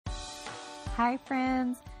Hi,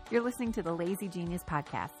 friends. You're listening to the Lazy Genius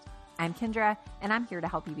Podcast. I'm Kendra, and I'm here to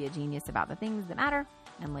help you be a genius about the things that matter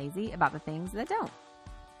and lazy about the things that don't.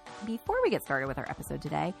 Before we get started with our episode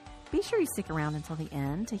today, be sure you stick around until the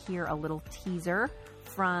end to hear a little teaser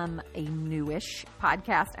from a newish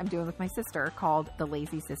podcast I'm doing with my sister called the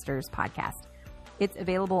Lazy Sisters Podcast. It's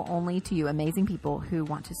available only to you amazing people who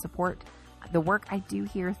want to support the work I do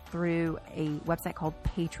here through a website called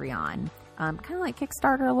Patreon. Kind of like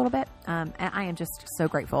Kickstarter a little bit. And I am just so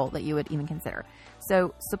grateful that you would even consider.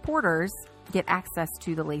 So supporters get access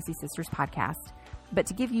to the Lazy Sisters podcast. But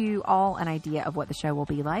to give you all an idea of what the show will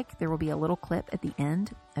be like, there will be a little clip at the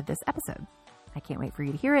end of this episode. I can't wait for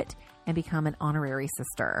you to hear it and become an honorary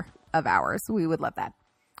sister of ours. We would love that.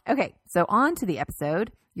 Okay, so on to the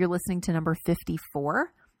episode. You're listening to number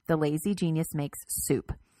 54, The Lazy Genius Makes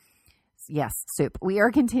Soup. Yes, soup. We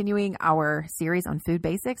are continuing our series on food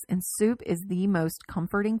basics, and soup is the most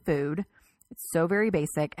comforting food. It's so very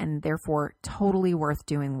basic and therefore totally worth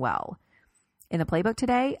doing well. In the playbook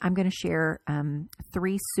today, I'm going to share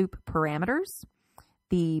 3 soup parameters,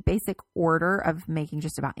 the basic order of making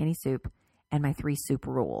just about any soup, and my 3 soup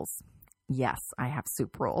rules. Yes, I have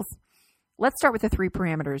soup rules. Let's start with the 3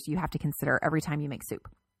 parameters you have to consider every time you make soup.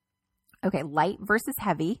 Okay, light versus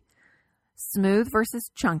heavy, smooth versus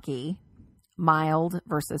chunky, mild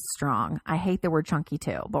versus strong. I hate the word chunky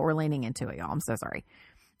too, but we're leaning into it, y'all. I'm so sorry.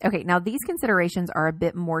 Okay, now these considerations are a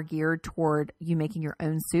bit more geared toward you making your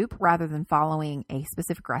own soup rather than following a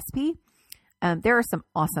specific recipe. There are some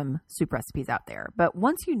awesome soup recipes out there, but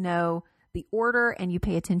once you know the order and you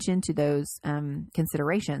pay attention to those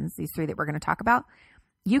considerations, these 3 that we're going to talk about,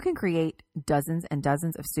 you can create dozens and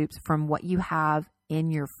dozens of soups from what you have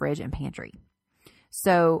in your fridge and pantry.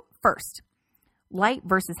 So first, light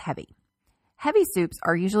versus heavy. Heavy soups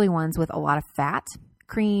are usually ones with a lot of fat,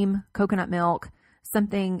 cream, coconut milk,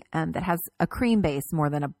 something that has a cream base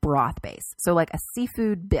more than a broth base. So like a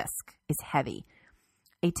seafood bisque is heavy.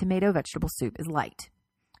 A tomato vegetable soup is light.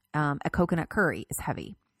 A coconut curry is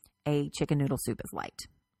heavy. A chicken noodle soup is light,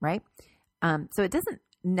 right? So it doesn't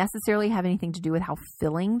necessarily have anything to do with how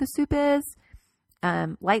filling the soup is.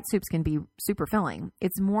 Light soups can be super filling.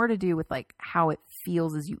 It's more to do with like how it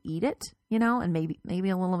feels as you eat it, you know, and maybe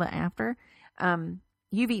a little bit after.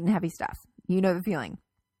 You've eaten heavy stuff. You know the feeling.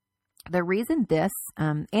 The reason this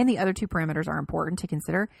and the other 2 parameters are important to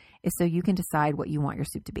consider is so you can decide what you want your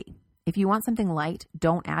soup to be. If you want something light,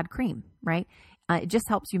 don't add cream, right? It just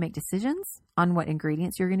helps you make decisions on what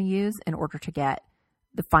ingredients you're going to use in order to get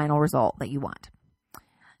the final result that you want.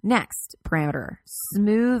 Next parameter,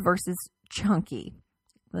 smooth versus chunky.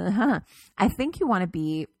 I think you want to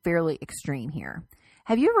be fairly extreme here.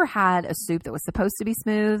 Have you ever had a soup that was supposed to be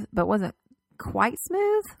smooth but wasn't quite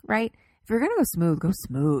smooth, right? If you're going to go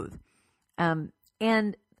smooth.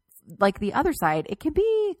 And like the other side, it can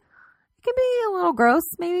be a little gross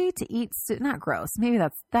maybe to eat, not gross. Maybe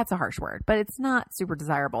that's a harsh word, but it's not super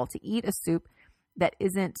desirable to eat a soup that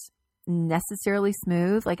isn't necessarily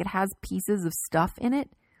smooth. Like it has pieces of stuff in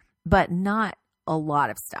it, but not a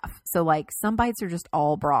lot of stuff. So like some bites are just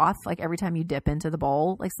all broth. Like every time you dip into the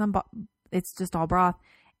bowl, like it's just all broth.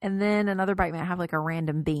 And then another bite might have like a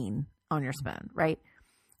random bean on your spoon, right?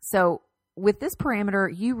 So with this parameter,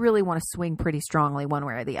 you really want to swing pretty strongly one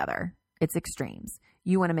way or the other. It's extremes.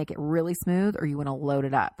 You want to make it really smooth or you want to load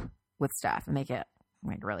it up with stuff and make it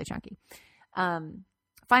really chunky.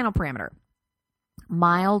 Final parameter,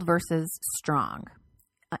 mild versus strong.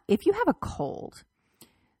 If you have a cold,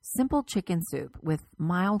 simple chicken soup with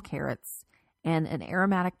mild carrots and an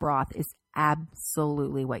aromatic broth is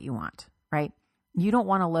absolutely what you want, right? You don't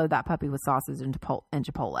want to load that puppy with sausage and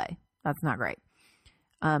Chipotle. That's not great.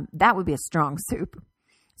 That would be a strong soup.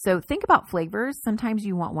 So think about flavors. Sometimes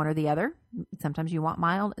you want one or the other. Sometimes you want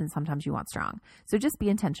mild and sometimes you want strong. So just be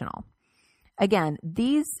intentional. Again,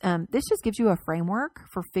 this just gives you a framework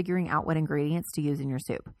for figuring out what ingredients to use in your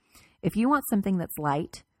soup. If you want something that's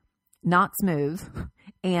light, not smooth,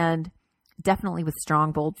 and definitely with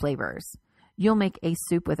strong, bold flavors, you'll make a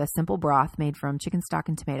soup with a simple broth made from chicken stock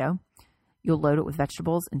and tomato. You'll load it with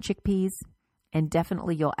vegetables and chickpeas, and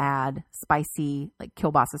definitely you'll add spicy like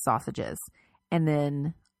kielbasa sausages and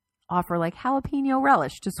then offer like jalapeno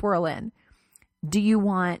relish to swirl in. Do you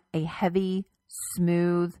want a heavy,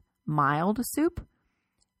 smooth, mild soup?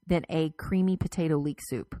 Then a creamy potato leek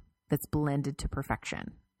soup that's blended to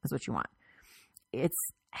perfection is what you want. It's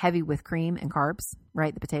heavy with cream and carbs,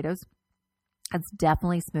 right? The potatoes. It's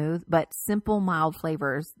definitely smooth, but simple, mild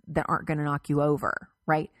flavors that aren't going to knock you over,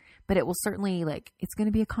 right? But it will certainly it's going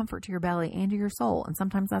to be a comfort to your belly and to your soul. And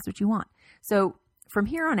sometimes that's what you want. So from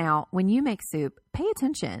here on out, when you make soup, pay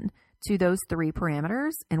attention to those 3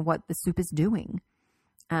 parameters and what the soup is doing.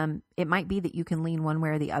 It might be that you can lean one way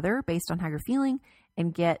or the other based on how you're feeling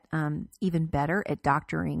and get even better at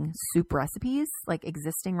doctoring soup recipes, like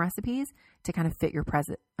existing recipes, to kind of fit your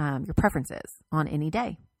preferences on any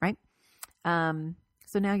day, right?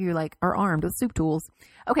 So now you are armed with soup tools.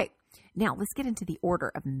 Okay, now let's get into the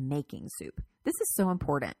order of making soup. This is so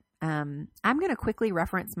important. I'm going to quickly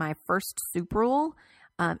reference my first soup rule,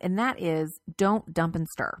 and that is don't dump and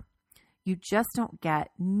stir. You just don't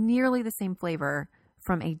get nearly the same flavor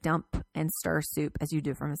from a dump and stir soup as you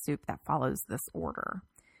do from a soup that follows this order.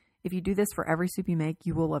 If you do this for every soup you make,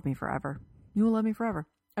 you will love me forever. You will love me forever.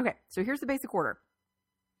 Okay, so here's the basic order.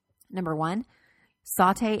 Number 1,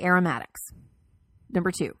 saute aromatics.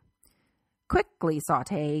 Number 2, quickly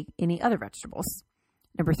saute any other vegetables.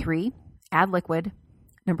 Number 3, add liquid.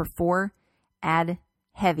 Number 4, add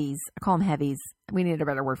heavies. I call them heavies. We need a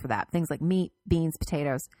better word for that. Things like meat, beans,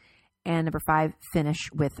 potatoes. And number 5, finish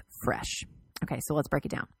with fresh. Okay, so let's break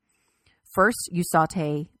it down. First, you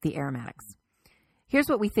saute the aromatics. Here's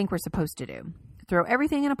what we think we're supposed to do. Throw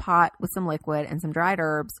everything in a pot with some liquid and some dried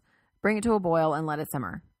herbs, bring it to a boil, and let it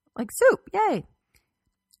simmer. Like soup, yay!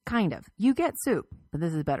 Kind of. You get soup, but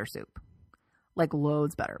this is better soup. Like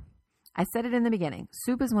loads better. I said it in the beginning.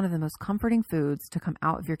 Soup is one of the most comforting foods to come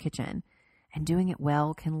out of your kitchen, and doing it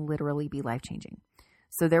well can literally be life-changing.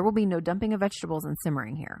 So there will be no dumping of vegetables and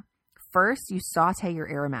simmering here. First, you saute your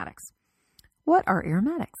aromatics. What are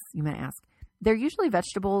aromatics, you might ask? They're usually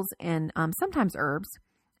vegetables and sometimes herbs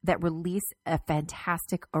that release a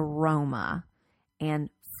fantastic aroma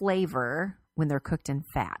and flavor when they're cooked in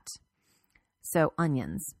fat. So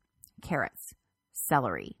onions, carrots,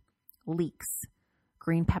 celery, leeks,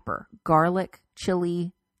 green pepper, garlic,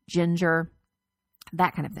 chili, ginger,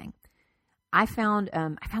 that kind of thing. I found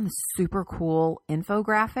this super cool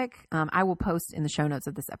infographic. I will post in the show notes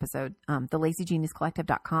of this episode,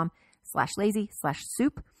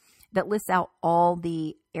 thelazygeniuscollective.com/lazy/soup, that lists out all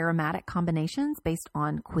the aromatic combinations based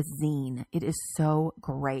on cuisine. It is so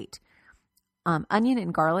great. Onion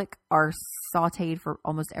and garlic are sauteed for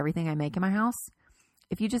almost everything I make in my house.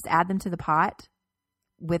 If you just add them to the pot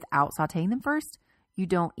without sauteing them first, you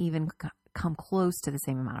don't even come close to the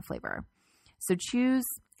same amount of flavor. So choose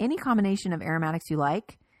any combination of aromatics you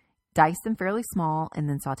like, dice them fairly small, and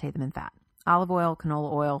then saute them in fat. Olive oil,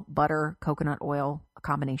 canola oil, butter, coconut oil, a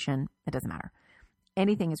combination, it doesn't matter.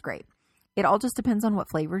 Anything is great. It all just depends on what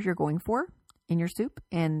flavors you're going for in your soup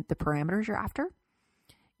and the parameters you're after.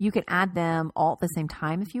 You can add them all at the same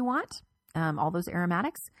time if you want, all those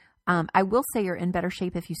aromatics. I will say you're in better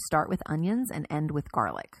shape if you start with onions and end with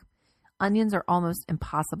garlic. Onions are almost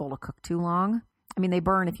impossible to cook too long. I mean, they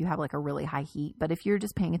burn if you have like a really high heat, but if you're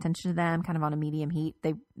just paying attention to them kind of on a medium heat,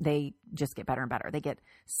 they just get better and better. They get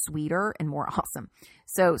sweeter and more awesome.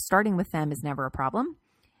 So starting with them is never a problem.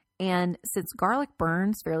 And since garlic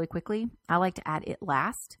burns fairly quickly, I like to add it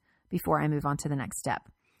last before I move on to the next step.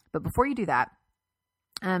 But before you do that,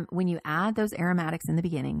 when you add those aromatics in the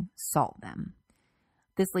beginning, salt them.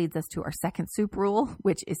 This leads us to our second soup rule,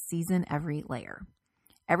 which is season every layer.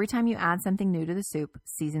 Every time you add something new to the soup,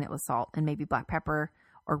 season it with salt and maybe black pepper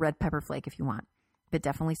or red pepper flake if you want, but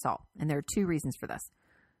definitely salt. And there are 2 reasons for this.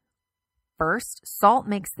 First, salt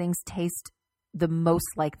makes things taste the most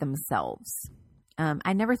like themselves.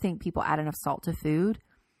 I never think people add enough salt to food.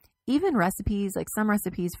 Even recipes, like some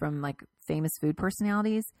recipes from like famous food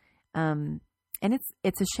personalities, and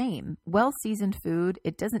it's a shame. Well-seasoned food,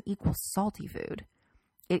 it doesn't equal salty food.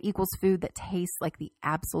 It equals food that tastes like the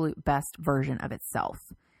absolute best version of itself.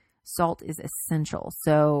 Salt is essential,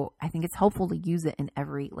 so I think it's helpful to use it in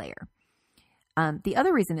every layer. The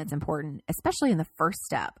other reason it's important, especially in the first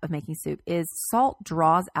step of making soup, is salt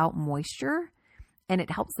draws out moisture and it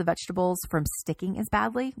helps the vegetables from sticking as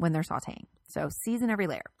badly when they're sauteing. So season every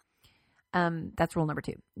layer. That's rule number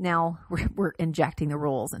 2. Now we're injecting the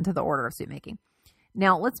rules into the order of soup making.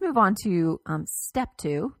 Now let's move on to step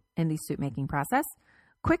 2 in the soup making process.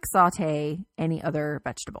 Quick saute any other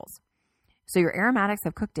vegetables. So your aromatics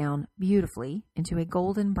have cooked down beautifully into a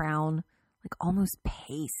golden brown, like almost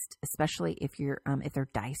paste, especially if they're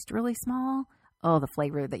diced really small. Oh, the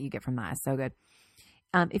flavor that you get from that is so good.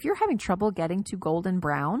 If you're having trouble getting to golden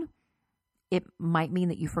brown, it might mean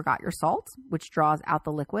that you forgot your salt, which draws out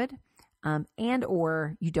the liquid, and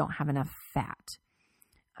or you don't have enough fat.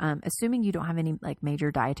 Assuming you don't have any like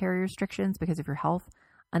major dietary restrictions because of your health,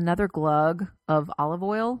 another glug of olive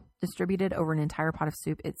oil distributed over an entire pot of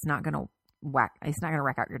soup, it's not going to wreck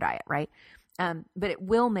out your diet, right? But it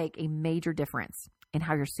will make a major difference in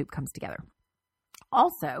how your soup comes together.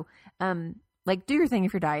 Also, like do your thing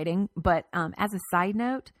if you're dieting, but as a side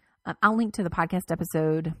note, I'll link to the podcast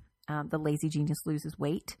episode the Lazy Genius Loses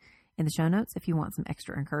Weight in the show notes if you want some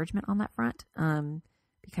extra encouragement on that front.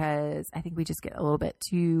 Because I think we just get a little bit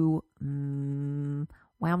too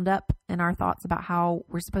wound up in our thoughts about how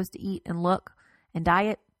we're supposed to eat and look and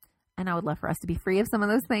diet. And I would love for us to be free of some of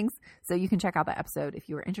those things. So you can check out that episode if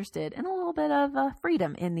you were interested in a little bit of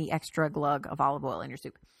freedom in the extra glug of olive oil in your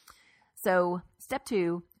soup. So step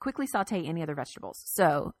 2, quickly saute any other vegetables.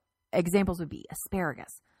 So examples would be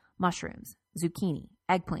asparagus, mushrooms, zucchini,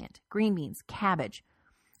 eggplant, green beans, cabbage.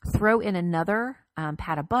 Throw in another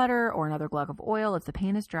pat of butter or another glug of oil if the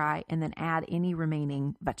pan is dry, and then add any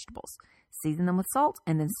remaining vegetables. Season them with salt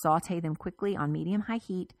and then saute them quickly on medium-high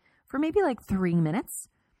heat for maybe like 3 minutes.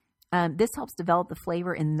 This helps develop the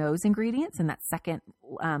flavor in those ingredients, in that second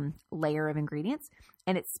layer of ingredients,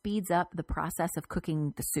 and it speeds up the process of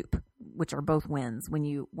cooking the soup, which are both wins when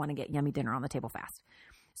you want to get yummy dinner on the table fast.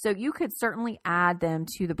 So you could certainly add them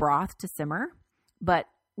to the broth to simmer, but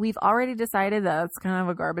we've already decided that's kind of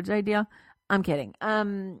a garbage idea. I'm kidding.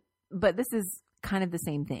 But this is kind of the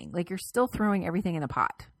same thing. Like, you're still throwing everything in a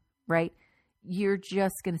pot, right? You're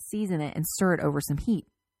just going to season it and stir it over some heat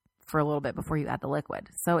for a little bit before you add the liquid.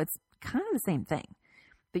 So it's kind of the same thing,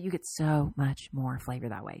 but you get so much more flavor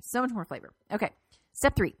that way. So much more flavor. Okay.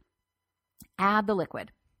 Step 3, add the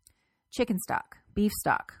liquid: chicken stock, beef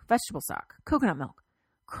stock, vegetable stock, coconut milk,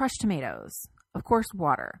 crushed tomatoes, of course,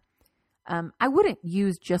 water. I wouldn't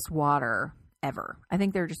use just water ever. I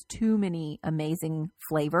think there are just too many amazing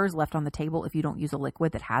flavors left on the table if you don't use a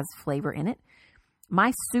liquid that has flavor in it.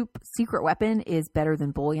 My soup secret weapon is better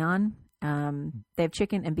than bouillon. They have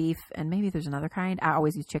chicken and beef, and maybe there's another kind. I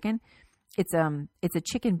always use chicken. It's a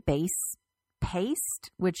chicken base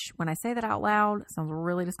paste, which when I say that out loud sounds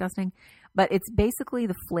really disgusting, but it's basically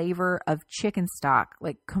the flavor of chicken stock,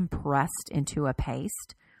 like compressed into a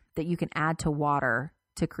paste that you can add to water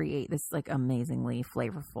to create this like amazingly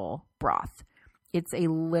flavorful broth. It's a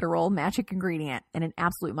literal magic ingredient and an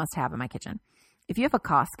absolute must-have in my kitchen. If you have a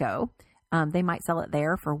Costco, they might sell it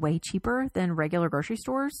there for way cheaper than regular grocery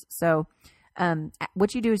stores. So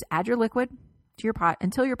what you do is add your liquid to your pot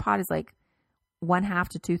until your pot is like 1/2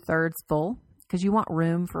 to 2/3 full, because you want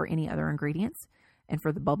room for any other ingredients and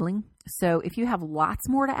for the bubbling. So if you have lots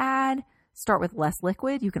more to add, start with less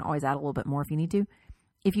liquid. You can always add a little bit more if you need to.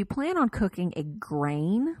 If you plan on cooking a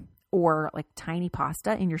grain or like tiny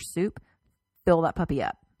pasta in your soup, fill that puppy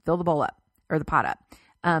up, fill the bowl up or the pot up.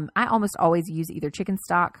 I almost always use either chicken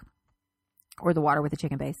stock or the water with the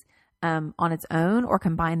chicken base on its own, or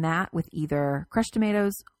combine that with either crushed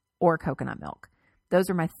tomatoes or coconut milk. Those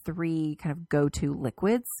are my 3 kind of go-to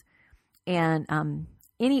liquids. And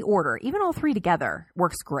any order, even all 3 together,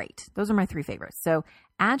 works great. Those are my 3 favorites. So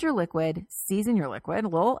add your liquid, season your liquid a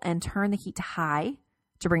little, and turn the heat to high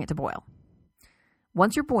to bring it to boil.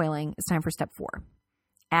 Once you're boiling, it's time for step 4.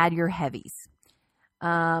 Add your heavies.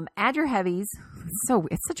 Add your heavies. So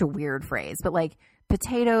it's such a weird phrase, but like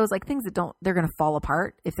potatoes, like things that they're going to fall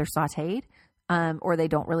apart if they're sauteed, or they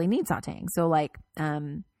don't really need sauteing. So like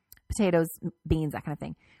potatoes, beans, that kind of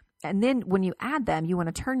thing. And then when you add them, you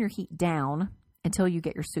want to turn your heat down until you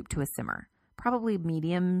get your soup to a simmer, probably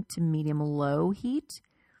medium to medium-low heat.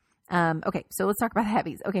 Okay, so let's talk about the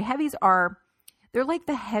heavies. Okay, they're like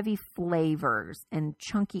the heavy flavors and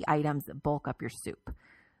chunky items that bulk up your soup.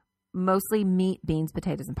 Mostly meat, beans,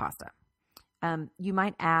 potatoes, and pasta. You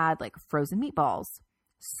might add like frozen meatballs,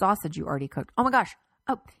 sausage you already cooked. Oh my gosh.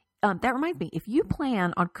 That reminds me. If you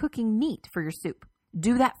plan on cooking meat for your soup,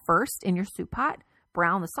 do that first in your soup pot.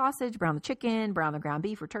 Brown the sausage, brown the chicken, brown the ground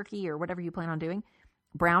beef or turkey or whatever you plan on doing.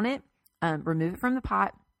 Brown it, remove it from the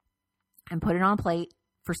pot, and put it on a plate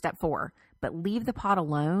for step 4. But leave the pot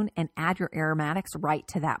alone and add your aromatics right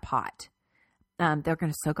to that pot. They're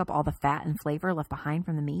going to soak up all the fat and flavor left behind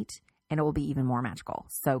from the meat, and it will be even more magical.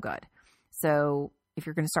 So good. So if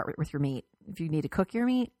you're going to start with your meat, if you need to cook your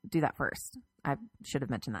meat, do that first. I should have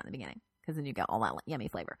mentioned that in the beginning, because then you get all that yummy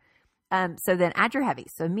flavor. So then add your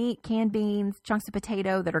heavies. So meat, canned beans, chunks of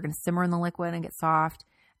potato that are going to simmer in the liquid and get soft.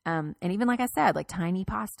 And even like I said, like tiny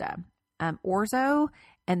pasta. Orzo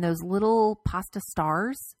and those little pasta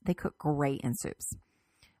stars, they cook great in soups.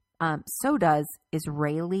 So does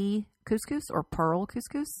Israeli couscous or pearl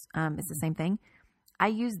couscous. It's the same thing. I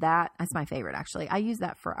use that. That's my favorite, actually. I use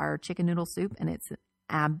that for our chicken noodle soup, and it's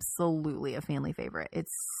absolutely a family favorite.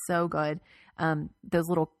 It's so good. Those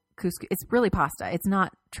little couscous, it's really pasta. It's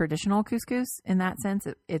not traditional couscous in that sense.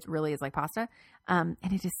 It really is like pasta. And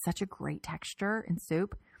it is such a great texture in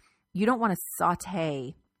soup. You don't want to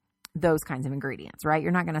saute those kinds of ingredients, right?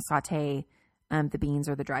 You're not going to saute the beans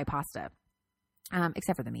or the dry pasta,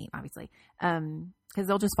 except for the meat, obviously, because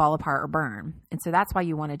they'll just fall apart or burn. And so that's why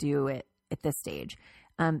you want to do it at this stage.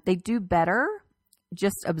 They do better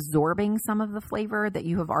just absorbing some of the flavor that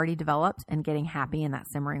you have already developed and getting happy in that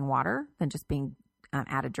simmering water than just being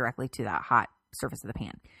added directly to that hot surface of the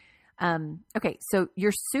pan. Okay, so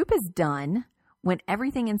your soup is done when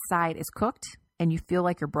everything inside is cooked and you feel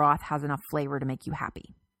like your broth has enough flavor to make you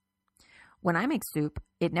happy. When I make soup,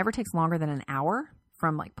 it never takes longer than an hour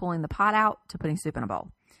from like pulling the pot out to putting soup in a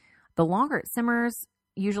bowl. The longer it simmers,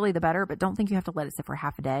 usually the better, but don't think you have to let it sit for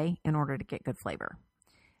half a day in order to get good flavor.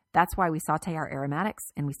 That's why we saute our aromatics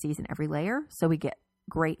and we season every layer so we get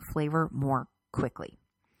great flavor more quickly.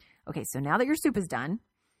 Okay, so now that your soup is done,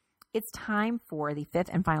 it's time for the fifth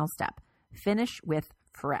and final step. Finish with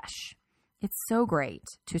fresh. It's so great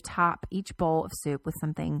to top each bowl of soup with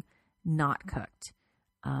something not cooked.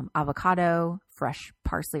 Avocado, fresh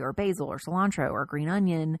parsley or basil or cilantro or green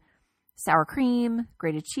onion, sour cream,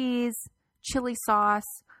 grated cheese, chili sauce.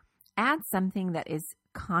 Add something that is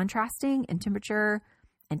contrasting in temperature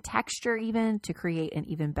and texture even to create an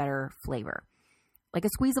even better flavor. Like a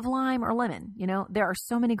squeeze of lime or lemon. You know, there are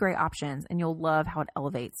so many great options and you'll love how it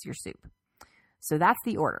elevates your soup. So that's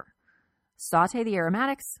the order. Saute the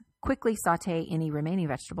aromatics, quickly saute any remaining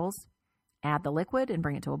vegetables, add the liquid and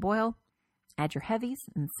bring it to a boil, add your heavies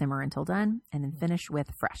and simmer until done, and then finish with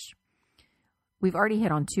fresh. We've already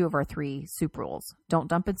hit on 2 of our 3 soup rules. Don't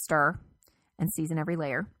dump and stir, and season every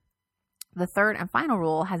layer. The third and final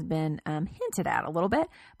rule has been hinted at a little bit,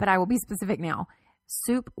 but I will be specific now.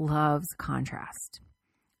 Soup loves contrast.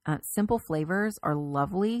 Simple flavors are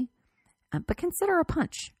lovely, but consider a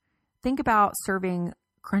punch. Think about serving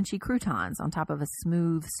crunchy croutons on top of a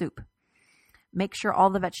smooth soup. Make sure all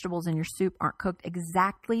the vegetables in your soup aren't cooked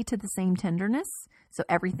exactly to the same tenderness, so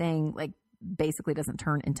everything like basically doesn't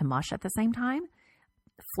turn into mush at the same time.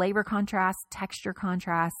 Flavor contrast, texture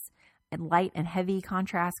contrast, and light and heavy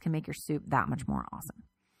contrast can make your soup that much more awesome.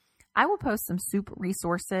 I will post some soup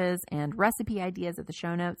resources and recipe ideas at the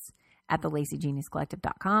show notes at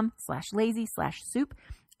thelazygeniuscollective.com/lazy/soup.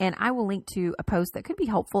 And I will link to a post that could be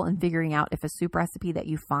helpful in figuring out if a soup recipe that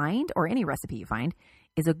you find, or any recipe you find,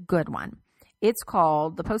 is a good one.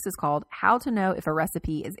 The post is called How to Know If a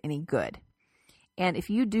Recipe is Any Good. And if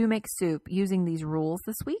you do make soup using these rules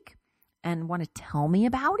this week and want to tell me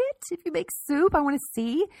about it, if you make soup, I want to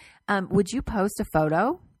see, would you post a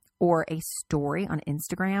photo or a story on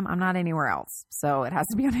Instagram? I'm not anywhere else, so it has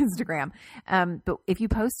to be on Instagram. But if you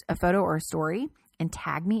post a photo or a story and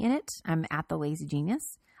tag me in it, I'm at The Lazy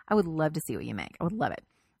Genius. I would love to see what you make. I would love it.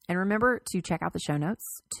 And remember to check out the show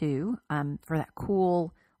notes too, for that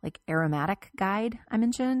cool like aromatic guide I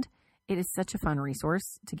mentioned. It is such a fun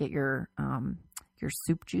resource to get your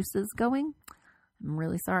soup juices going. I'm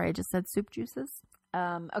really sorry I just said soup juices.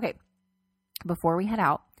 Okay, before we head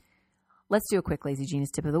out, let's do a quick Lazy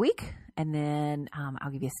Genius tip of the week, and then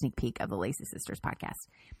I'll give you a sneak peek of the Lazy Sisters podcast.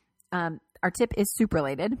 Our tip is soup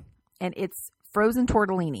related, and it's frozen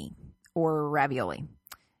tortellini or ravioli.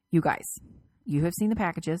 You guys, you have seen the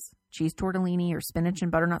packages, cheese tortellini or spinach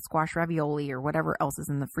and butternut squash ravioli or whatever else is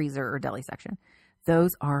in the freezer or deli section.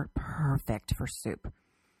 Those are perfect for soup.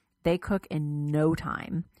 They cook in no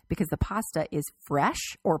time because the pasta is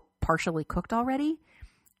fresh or partially cooked already,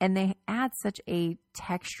 and they add such a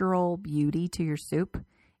textural beauty to your soup.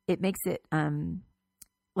 It makes it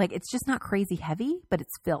like it's just not crazy heavy, but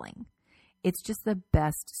it's filling. It's just the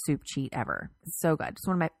best soup cheat ever. It's so good. It's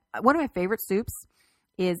one of my favorite soups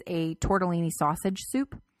is a tortellini sausage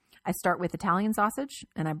soup. I start with Italian sausage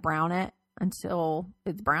and I brown it until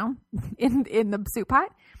it's brown in the soup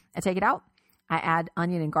pot. I take it out. I add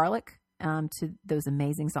onion and garlic to those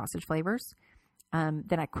amazing sausage flavors.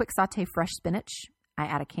 Then I quick saute fresh spinach. I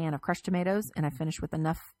add a can of crushed tomatoes, and I finish with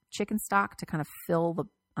enough chicken stock to kind of fill the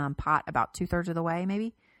pot about 2/3 of the way,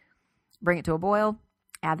 maybe. Bring it to a boil.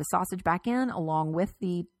 Add the sausage back in along with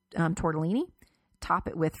the tortellini. Top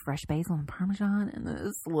it with fresh basil and Parmesan, and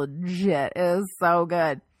it's legit. It is so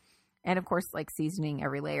good. And of course, like seasoning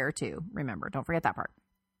every layer too. Remember, don't forget that part.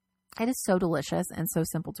 It is so delicious and so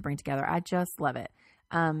simple to bring together. I just love it.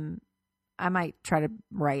 I might try to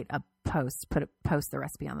write a post, post the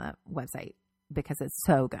recipe on the website because it's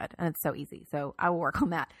so good and it's so easy. So I will work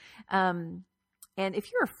on that. And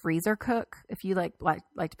if you're a freezer cook, if you like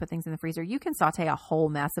to put things in the freezer, you can saute a whole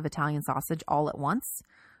mess of Italian sausage all at once,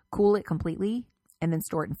 cool it completely, and then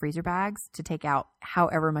store it in freezer bags to take out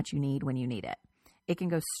however much you need when you need it. It can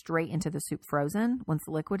go straight into the soup frozen once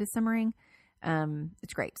the liquid is simmering.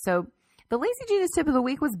 It's great. So the Lazy Genius tip of the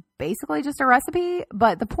week was basically just a recipe,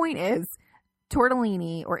 but the point is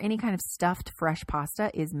tortellini or any kind of stuffed fresh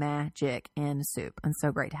pasta is magic in soup and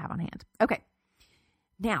so great to have on hand. Okay.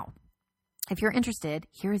 Now, if you're interested,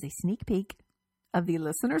 here is a sneak peek of the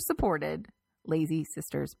listener-supported Lazy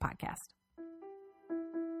Sisters podcast.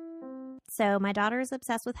 So my daughter is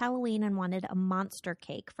obsessed with Halloween and wanted a monster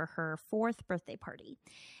cake for her 4th birthday party.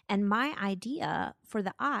 And my idea for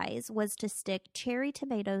the eyes was to stick cherry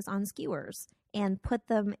tomatoes on skewers and put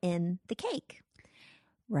them in the cake.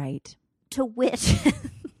 Right. To which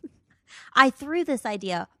I threw this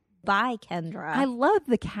idea by Kendra. I love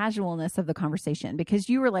the casualness of the conversation because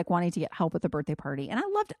you were like wanting to get help with the birthday party. And I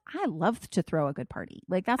loved to throw a good party.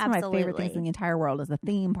 Like that's one of my favorite things in the entire world is a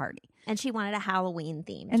theme party. And she wanted a Halloween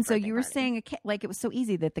theme. And so you were saying like it was so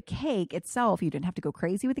easy that the cake itself, you didn't have to go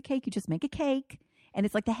crazy with the cake. You just make a cake and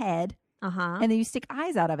it's like the head. And then you stick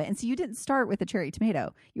eyes out of it. And so you didn't start with a cherry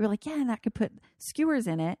tomato. You were like, yeah, and that could put skewers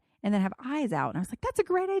in it and then have eyes out. And I was like, that's a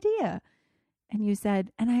great idea. And you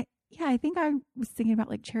said, I think I was thinking about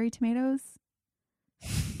like cherry tomatoes.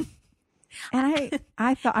 And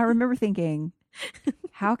I remember thinking,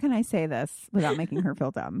 how can I say this without making her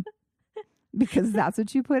feel dumb? Because that's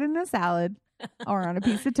what you put in a salad or on a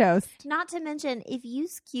piece of toast. Not to mention, if you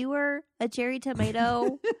skewer a cherry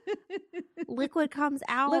tomato, liquid comes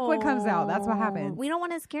out. Liquid comes out. That's what happens. We don't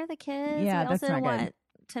want to scare the kids. Yeah, we that's also not want good.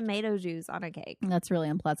 Tomato juice on a cake. That's really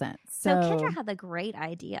unpleasant. So Kendra had the great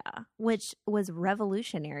idea, which was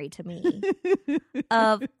revolutionary to me,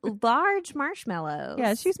 of large marshmallows.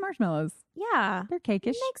 Yeah, she's marshmallows. Yeah. They're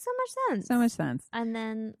cakeish. It makes so much sense. So much sense. And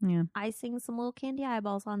then icing some little candy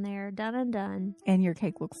eyeballs on there. Done and done. And your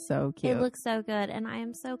cake looks so cute. It looks so good. And I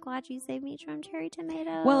am so glad you saved me from cherry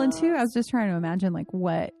tomato. Well, and two, I was just trying to imagine like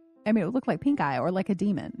what, I mean, it would look like pink eye or like a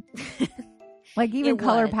demon. Like even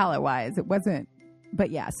color palette wise, it wasn't. But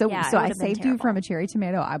so I saved you from a cherry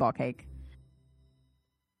tomato eyeball cake.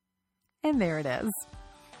 And there it is.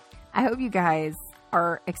 I hope you guys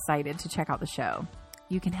are excited to check out the show.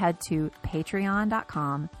 You can head to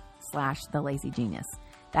patreon.com/thelazygenius.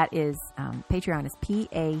 That is, Patreon is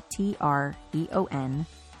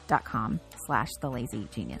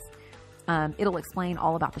patreon.com/thelazygenius. It'll explain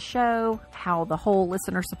all about the show, how the whole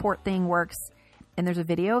listener support thing works. And there's a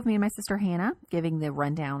video of me and my sister Hannah giving the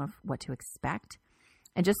rundown of what to expect.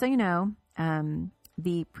 And just so you know,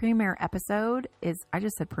 the premiere episode is, I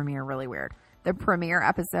just said premiere really weird. The premiere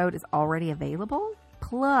episode is already available,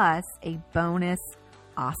 plus a bonus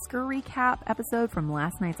Oscar recap episode from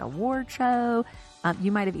last night's award show.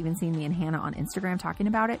 You might have even seen me and Hannah on Instagram talking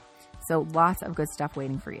about it. So lots of good stuff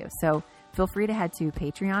waiting for you. So feel free to head to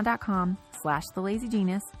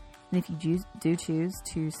patreon.com/thelazygenius. And if you do choose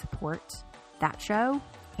to support that show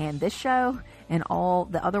and this show and all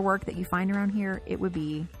the other work that you find around here, it would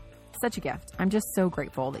be such a gift. I'm just so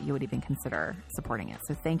grateful that you would even consider supporting it.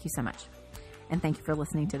 So thank you so much. And thank you for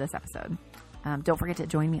listening to this episode. Don't forget to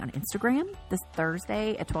join me on Instagram this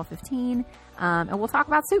Thursday at 12:15. And we'll talk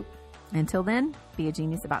about soup. Until then, be a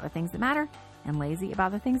genius about the things that matter and lazy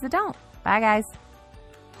about the things that don't. Bye, guys.